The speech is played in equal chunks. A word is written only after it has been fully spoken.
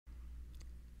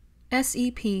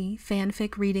SEP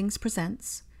FanFic Readings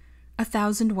presents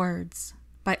 1,000 Words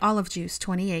by Olive Juice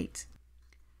 28.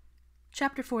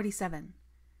 Chapter 47.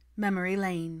 Memory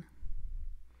Lane.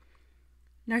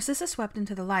 Narcissa swept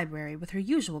into the library with her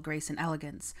usual grace and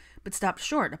elegance, but stopped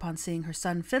short upon seeing her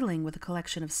son fiddling with a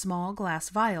collection of small glass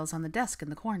vials on the desk in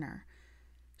the corner.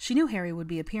 She knew Harry would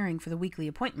be appearing for the weekly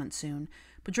appointment soon,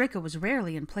 but Draco was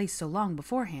rarely in place so long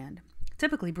beforehand,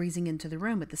 typically breezing into the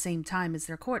room at the same time as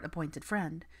their court-appointed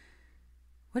friend.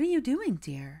 "What are you doing,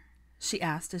 dear?" she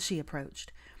asked as she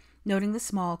approached, noting the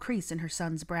small crease in her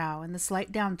son's brow and the slight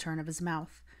downturn of his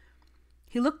mouth.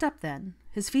 He looked up then,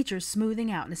 his features smoothing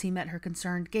out as he met her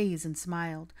concerned gaze and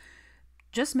smiled.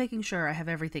 "Just making sure I have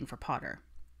everything for Potter."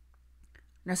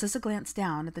 Narcissa glanced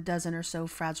down at the dozen or so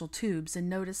fragile tubes and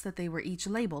noticed that they were each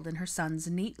labeled in her son's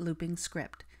neat looping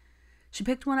script. She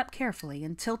picked one up carefully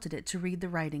and tilted it to read the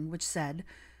writing, which said,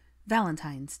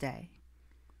 "Valentine's Day."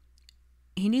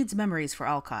 "He needs memories for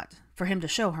Alcott, for him to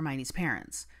show Hermione's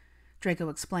parents," Draco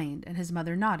explained, and his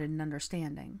mother nodded in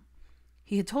understanding.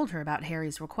 He had told her about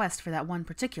Harry's request for that one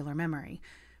particular memory,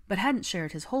 but hadn't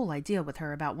shared his whole idea with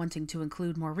her about wanting to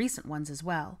include more recent ones as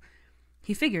well.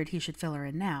 He figured he should fill her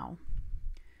in now.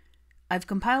 "I've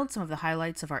compiled some of the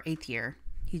highlights of our 8th year,"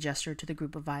 he gestured to the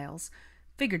group of vials.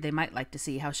 "Figured they might like to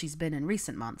see how she's been in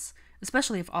recent months,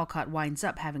 especially if Alcott winds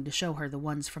up having to show her the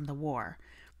ones from the war.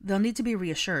 They'll need to be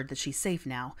reassured that she's safe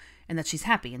now, and that she's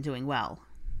happy and doing well."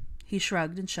 He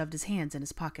shrugged and shoved his hands in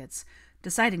his pockets,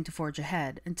 deciding to forge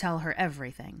ahead and tell her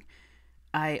everything.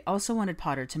 "I also wanted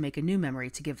Potter to make a new memory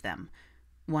to give them.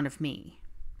 One of me."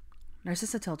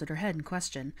 Narcissa tilted her head in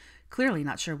question, clearly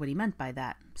not sure what he meant by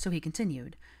that, so he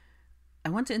continued. "I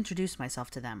want to introduce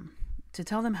myself to them, to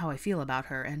tell them how I feel about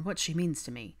her and what she means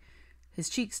to me." His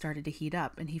cheeks started to heat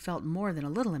up, and he felt more than a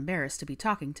little embarrassed to be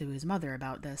talking to his mother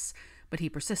about this, but he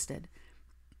persisted.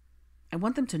 "I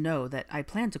want them to know that I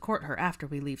plan to court her after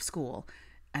we leave school,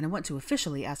 and I want to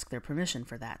officially ask their permission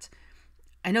for that.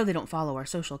 I know they don't follow our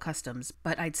social customs,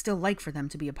 but I'd still like for them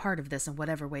to be a part of this in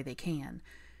whatever way they can."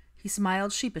 He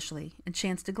smiled sheepishly and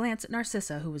chanced to glance at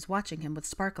Narcissa, who was watching him with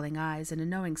sparkling eyes and a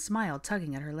knowing smile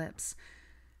tugging at her lips.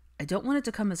 "I don't want it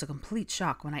to come as a complete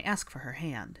shock when I ask for her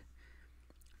hand."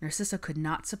 Narcissa could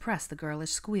not suppress the girlish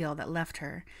squeal that left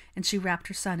her, and she wrapped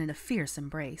her son in a fierce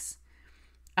embrace.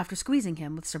 After squeezing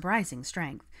him with surprising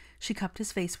strength, she cupped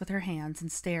his face with her hands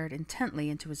and stared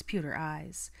intently into his pewter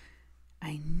eyes.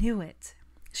 "I knew it,"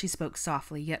 she spoke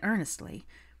softly yet earnestly.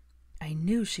 "I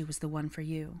knew she was the one for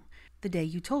you, the day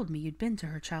you told me you'd been to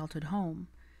her childhood home.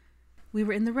 We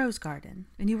were in the rose garden,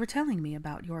 and you were telling me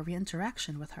about your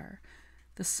interaction with her.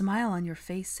 The smile on your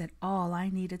face said all I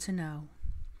needed to know."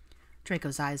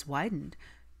 Draco's eyes widened.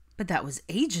 "But that was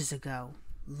ages ago,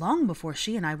 long before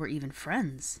she and I were even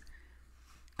friends."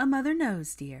 "A mother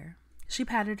knows, dear." She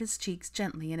patted his cheeks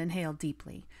gently and inhaled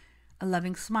deeply, a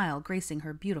loving smile gracing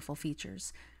her beautiful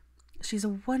features. "She's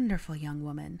a wonderful young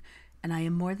woman, and I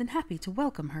am more than happy to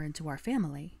welcome her into our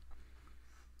family."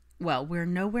 "Well, we're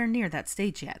nowhere near that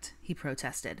stage yet," he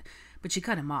protested, but she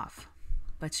cut him off.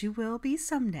 "But you will be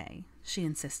someday," she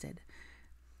insisted.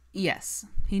 "Yes,"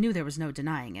 he knew there was no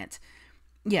denying it.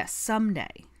 "Yes,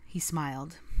 someday," he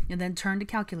smiled, and then turned a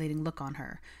calculating look on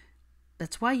her.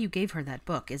 "That's why you gave her that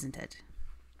book, isn't it?"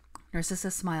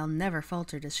 Narcissa's smile never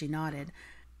faltered as she nodded.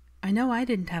 "I know I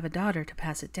didn't have a daughter to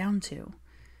pass it down to,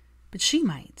 but she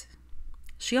might."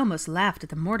 She almost laughed at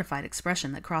the mortified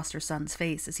expression that crossed her son's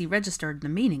face as he registered the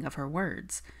meaning of her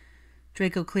words.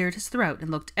 Draco cleared his throat and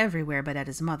looked everywhere but at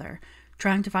his mother,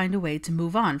 trying to find a way to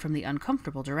move on from the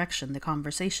uncomfortable direction the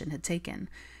conversation had taken,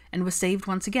 and was saved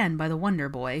once again by the Wonder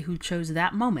Boy, who chose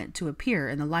that moment to appear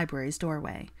in the library's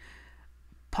doorway.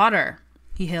 "Potter!"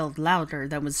 he hailed louder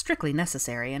than was strictly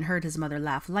necessary, and heard his mother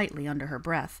laugh lightly under her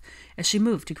breath as she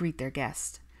moved to greet their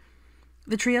guest.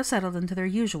 The trio settled into their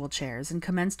usual chairs and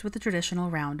commenced with the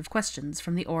traditional round of questions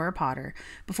from the Auror Potter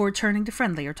before turning to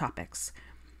friendlier topics.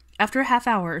 After a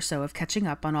half-hour or so of catching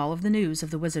up on all of the news of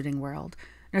the wizarding world,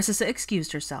 Narcissa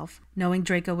excused herself, knowing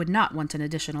Draco would not want an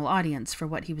additional audience for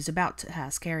what he was about to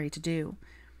ask Harry to do.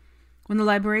 When the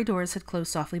library doors had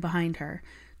closed softly behind her,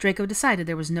 Draco decided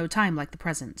there was no time like the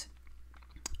present.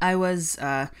 "I was,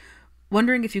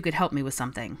 wondering if you could help me with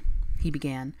something," he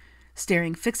began,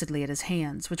 staring fixedly at his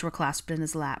hands, which were clasped in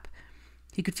his lap.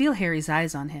 He could feel Harry's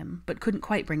eyes on him, but couldn't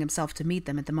quite bring himself to meet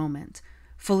them at the moment,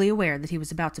 fully aware that he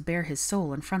was about to bare his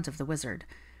soul in front of the wizard.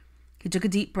 He took a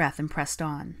deep breath and pressed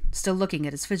on, still looking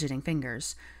at his fidgeting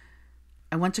fingers.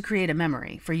 "I want to create a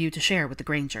memory for you to share with the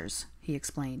Grangers," he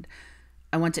explained.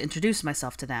 "I want to introduce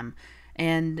myself to them,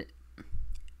 and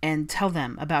tell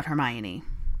them about Hermione."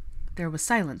 There was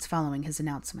silence following his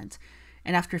announcement,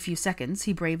 and after a few seconds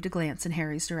he braved a glance in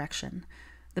Harry's direction.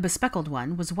 The bespectacled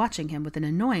one was watching him with an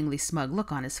annoyingly smug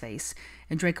look on his face,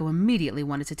 and Draco immediately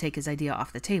wanted to take his idea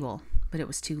off the table, but it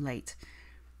was too late.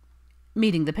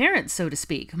 "Meeting the parents, so to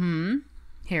speak,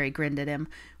 Harry grinned at him,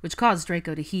 which caused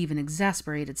Draco to heave an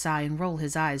exasperated sigh and roll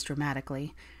his eyes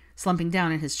dramatically, slumping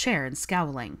down in his chair and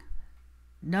scowling.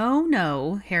 "No,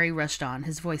 no," Harry rushed on,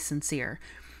 his voice sincere,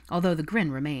 although the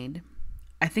grin remained.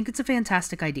 "I think it's a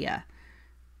fantastic idea."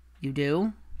 "You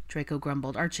do?" Draco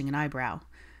grumbled, arching an eyebrow.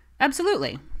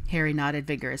 "Absolutely," Harry nodded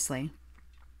vigorously.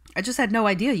 "I just had no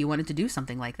idea you wanted to do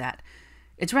something like that.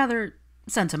 It's rather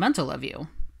sentimental of you.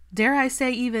 Dare I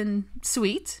say even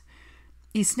sweet?"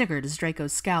 He sniggered as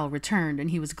Draco's scowl returned, and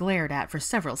he was glared at for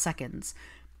several seconds.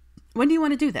 "When do you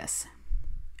want to do this?"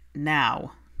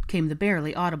 "Now," came the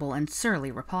barely audible and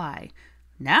surly reply.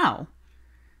 "Now?"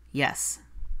 "Yes."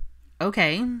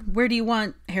 "Okay, where do you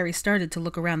want—" Harry started to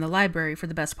look around the library for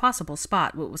the best possible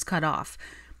spot, but was cut off.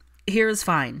 "Here is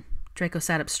fine." Draco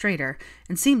sat up straighter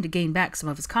and seemed to gain back some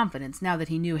of his confidence now that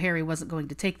he knew Harry wasn't going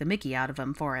to take the mickey out of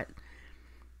him for it.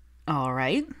 "All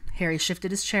right." Harry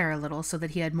shifted his chair a little so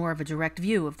that he had more of a direct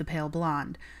view of the pale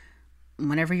blonde.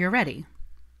 "Whenever you're ready."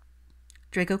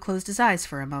 Draco closed his eyes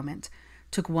for a moment,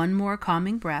 took one more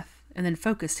calming breath, and then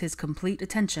focused his complete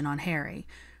attention on Harry,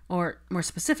 or, more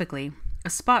specifically, a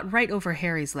spot right over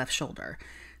Harry's left shoulder,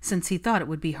 since he thought it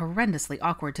would be horrendously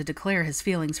awkward to declare his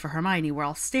feelings for Hermione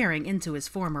while staring into his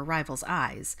former rival's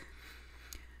eyes.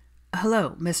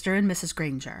 "Hello, Mr. and Mrs.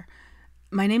 Granger.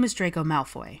 My name is Draco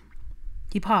Malfoy."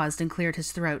 He paused and cleared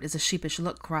his throat as a sheepish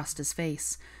look crossed his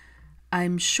face.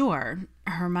 "I'm sure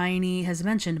Hermione has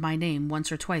mentioned my name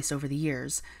once or twice over the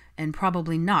years, and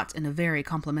probably not in a very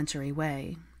complimentary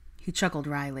way." He chuckled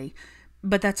wryly.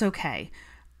 "But that's okay.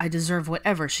 I deserve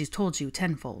whatever she's told you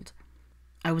tenfold.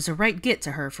 I was a right git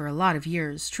to her for a lot of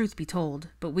years, truth be told,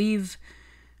 but we've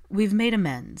made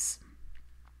amends."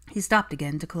 He stopped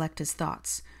again to collect his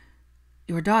thoughts.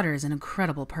 "Your daughter is an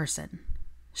incredible person.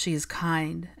 She is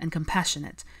kind and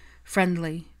compassionate,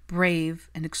 friendly, brave,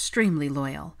 and extremely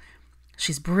loyal.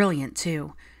 She's brilliant,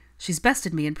 too. She's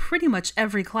bested me in pretty much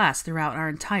every class throughout our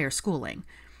entire schooling."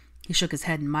 He shook his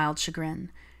head in mild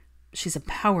chagrin. "She's a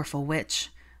powerful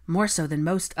witch, more so than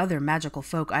most other magical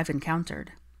folk I've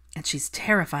encountered. And she's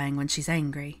terrifying when she's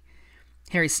angry."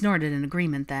 Harry snorted in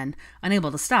agreement then,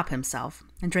 unable to stop himself,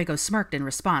 and Draco smirked in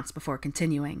response before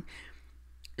continuing.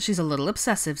 "She's a little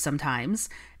obsessive sometimes,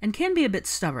 and can be a bit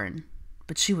stubborn,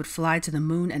 but she would fly to the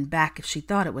moon and back if she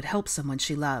thought it would help someone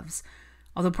she loves,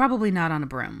 although probably not on a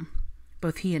broom."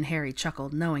 Both he and Harry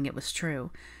chuckled, knowing it was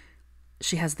true.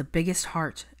 "She has the biggest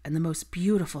heart and the most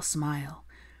beautiful smile.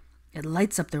 It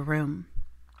lights up the room."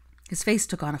 His face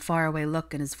took on a faraway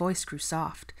look and his voice grew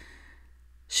soft.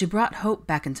 "She brought hope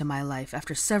back into my life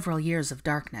after several years of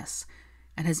darkness,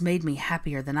 and has made me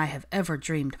happier than I have ever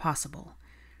dreamed possible.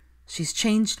 She's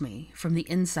changed me from the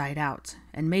inside out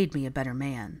and made me a better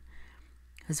man."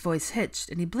 His voice hitched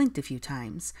and he blinked a few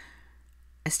times.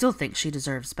 "I still think she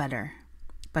deserves better,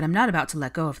 but I'm not about to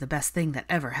let go of the best thing that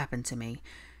ever happened to me.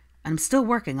 I'm still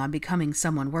working on becoming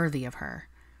someone worthy of her.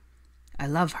 I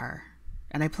love her,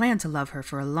 and I plan to love her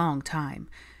for a long time,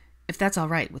 if that's all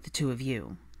right with the two of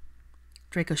you."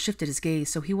 Draco shifted his gaze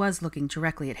so he was looking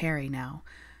directly at Harry now.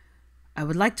 "I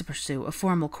would like to pursue a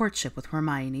formal courtship with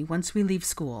Hermione once we leave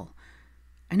school.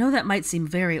 I know that might seem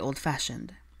very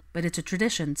old-fashioned, but it's a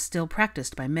tradition still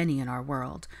practiced by many in our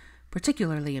world,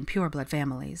 particularly in pure-blood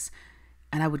families,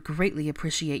 and I would greatly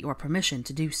appreciate your permission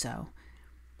to do so."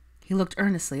 He looked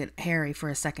earnestly at Harry for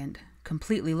a second,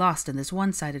 completely lost in this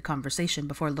one-sided conversation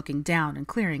before looking down and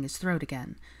clearing his throat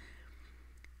again.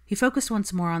 He focused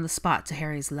once more on the spot to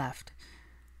Harry's left.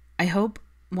 "I hope,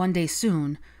 one day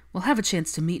soon, we'll have a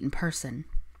chance to meet in person.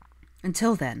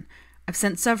 Until then, I've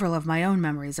sent several of my own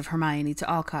memories of Hermione to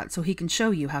Alcott so he can show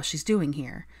you how she's doing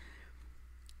here.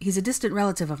 He's a distant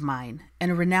relative of mine,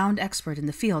 and a renowned expert in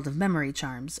the field of memory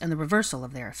charms and the reversal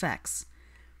of their effects."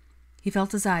 He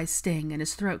felt his eyes sting and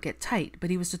his throat get tight,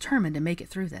 but he was determined to make it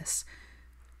through this.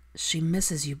 "She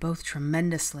misses you both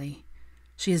tremendously.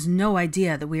 She has no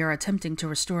idea that we are attempting to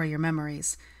restore your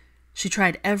memories. She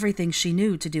tried everything she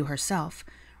knew to do herself,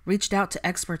 reached out to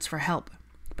experts for help,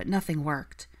 but nothing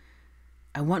worked.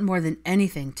 I want more than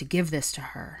anything to give this to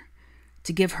her,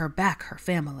 to give her back her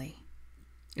family.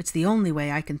 It's the only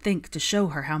way I can think to show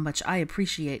her how much I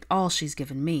appreciate all she's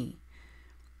given me."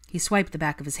 He swiped the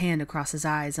back of his hand across his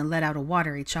eyes and let out a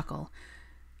watery chuckle.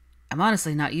 "I'm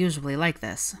honestly not usually like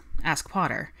this. Ask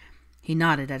Potter." He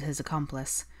nodded at his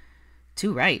accomplice.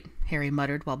 "Too right," Harry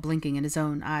muttered while blinking in his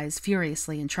own eyes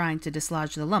furiously and trying to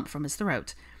dislodge the lump from his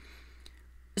throat.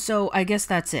 So I guess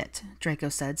that's it, Draco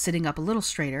said, sitting up a little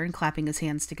straighter and clapping his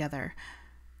hands together.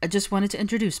 I just wanted to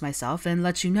introduce myself and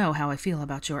let you know how I feel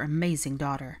about your amazing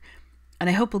daughter. And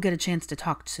I hope we'll get a chance to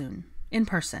talk soon, in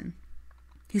person.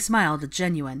 He smiled a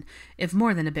genuine, if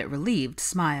more than a bit relieved,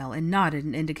 smile and nodded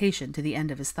an indication to the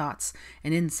end of his thoughts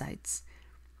and insights.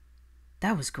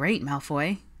 That was great,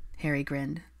 Malfoy, Harry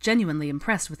grinned, genuinely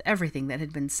impressed with everything that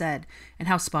had been said and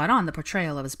how spot on the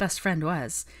portrayal of his best friend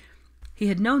was. He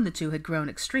had known the two had grown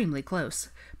extremely close,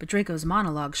 but Draco's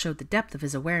monologue showed the depth of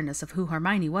his awareness of who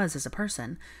Hermione was as a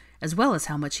person, as well as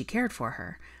how much he cared for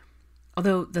her.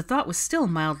 Although the thought was still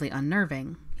mildly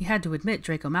unnerving, he had to admit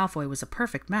Draco Malfoy was a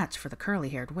perfect match for the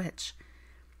curly-haired witch.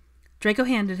 Draco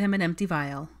handed him an empty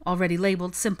vial, already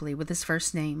labeled simply with his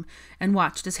first name, and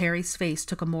watched as Harry's face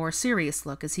took a more serious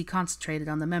look as he concentrated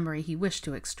on the memory he wished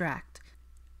to extract.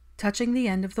 Touching the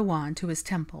end of the wand to his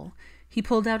temple, he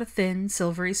pulled out a thin,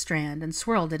 silvery strand and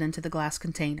swirled it into the glass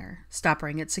container,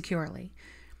 stopping it securely.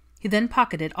 He then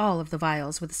pocketed all of the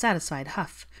vials with a satisfied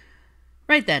huff.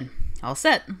 "Right then, all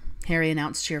set," Harry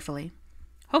announced cheerfully.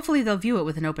 "Hopefully they'll view it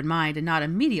with an open mind and not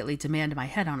immediately demand my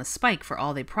head on a spike for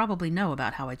all they probably know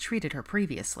about how I treated her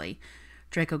previously."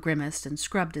 Draco grimaced and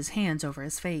scrubbed his hands over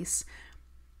his face.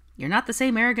 "You're not the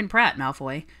same arrogant brat,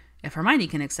 Malfoy. If Hermione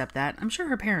can accept that, I'm sure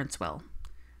her parents will.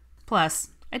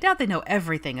 Plus, I doubt they know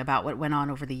everything about what went on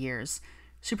over the years.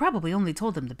 She probably only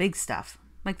told them the big stuff,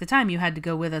 like the time you had to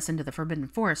go with us into the Forbidden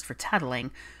Forest for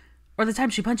tattling, or the time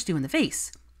she punched you in the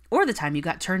face, or the time you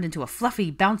got turned into a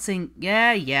fluffy, bouncing—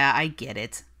 Yeah, I get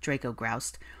it," Draco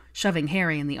groused, shoving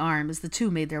Harry in the arm as the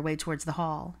two made their way towards the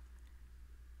hall.